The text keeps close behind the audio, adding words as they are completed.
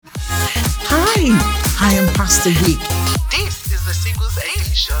Hi, I am Pastor Vic. This is the singles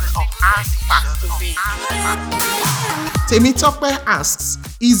edition of Ask Pastor Vic. Temitope asks,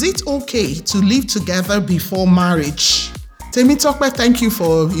 is it okay to live together before marriage? Temitope, thank you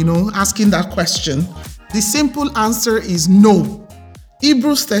for, asking that question. The simple answer is no.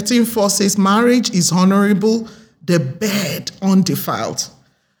 Hebrews 13:4 says marriage is honorable, the bed undefiled.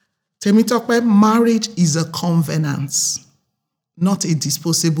 Temitope, marriage is a covenant, not a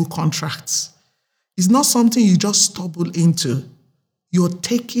disposable contract. It's not something you just stumble into. You're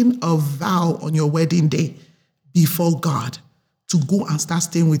taking a vow on your wedding day before God to go and start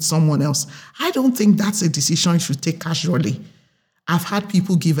staying with someone else. I don't think that's a decision you should take casually. I've had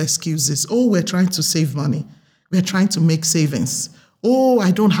people give excuses. Oh, we're trying to save money. We're trying to make savings. Oh,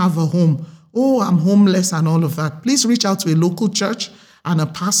 I don't have a home. Oh, I'm homeless and all of that. Please reach out to a local church and a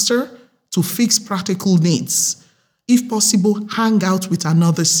pastor to fix practical needs. If possible, hang out with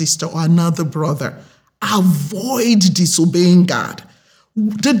another sister or another brother. Avoid disobeying God.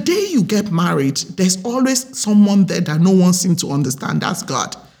 The day you get married, there's always someone there that no one seems to understand. That's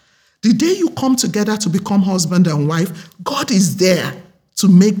God. The day you come together to become husband and wife, God is there to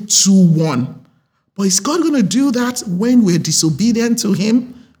make two one. But is God going to do that when we're disobedient to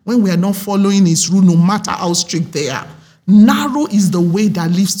him? When we are not following his rule, no matter how strict they are? Narrow is the way that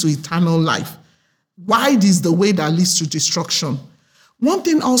leads to eternal life. Wide is the way that leads to destruction. One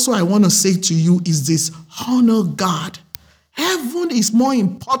thing also I want to say to you is this: honor God. Heaven is more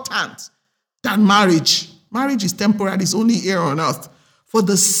important than marriage. Marriage is temporary, it's only here on earth. For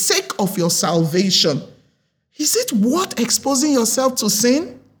the sake of your salvation, is it worth exposing yourself to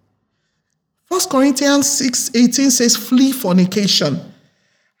sin? 1 Corinthians 6:18 says, flee fornication.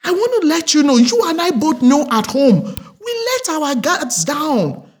 I want to let you know, you and I both know at home, we let our guards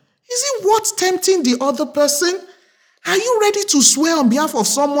down. Is it worth tempting the other person? Are you ready to swear on behalf of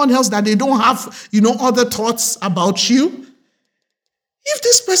someone else that they don't have, other thoughts about you? If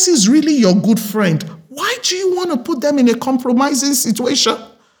this person is really your good friend, why do you want to put them in a compromising situation?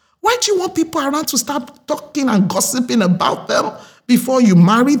 Why do you want people around to start talking and gossiping about them before you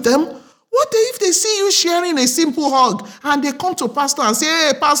marry them? What if they see you sharing a simple hug and they come to pastor and say,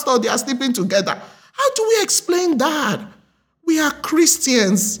 hey, pastor, they are sleeping together? How do we explain that? We are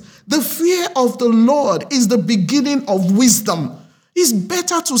Christians. The fear of the Lord is the beginning of wisdom. It's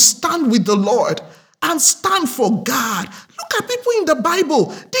better to stand with the Lord and stand for God. Look at people in the Bible.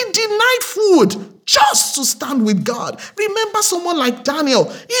 They denied food just to stand with God. Remember someone like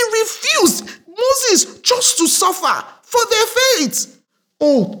Daniel. He refused Moses just to suffer for their faith.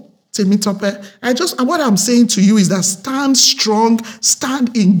 Oh, Temitope, what I'm saying to you is that stand strong,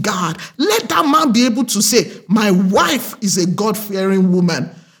 stand in God. Let that man be able to say, my wife is a God-fearing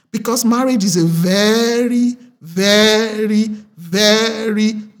woman. Because marriage is a very, very,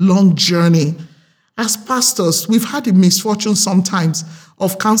 very long journey. As pastors, we've had the misfortune sometimes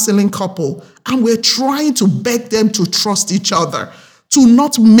of counseling couple, and we're trying to beg them to trust each other, to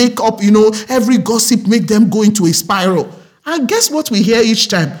not make up, every gossip make them go into a spiral. And guess what we hear each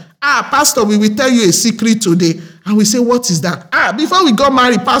time? Pastor, we will tell you a secret today. And we say, what is that? Before we got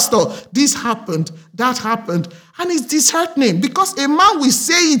married, pastor, this happened, that happened. And it's disheartening because a man will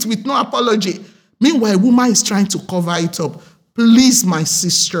say it with no apology. Meanwhile, a woman is trying to cover it up. Please, my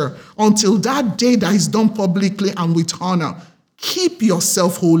sister, until that day that is done publicly and with honor, keep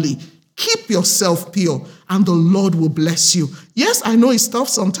yourself holy. Keep yourself pure, and the Lord will bless you. Yes, I know it's tough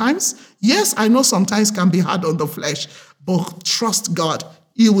sometimes. Yes, I know sometimes can be hard on the flesh, but trust God.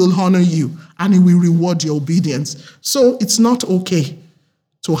 He will honor you, and he will reward your obedience. So it's not okay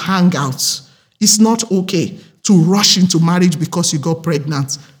to hang out. It's not okay to rush into marriage because you got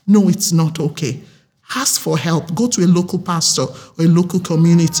pregnant. No, it's not okay. Ask for help. Go to a local pastor or a local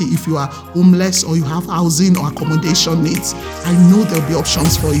community if you are homeless or you have housing or accommodation needs. I know there'll be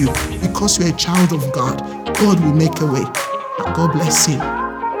options for you because you're a child of God. God will make a way. God bless you.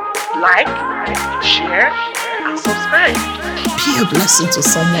 Like, share, and subscribe. Be a blessing to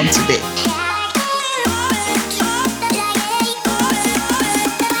someone today.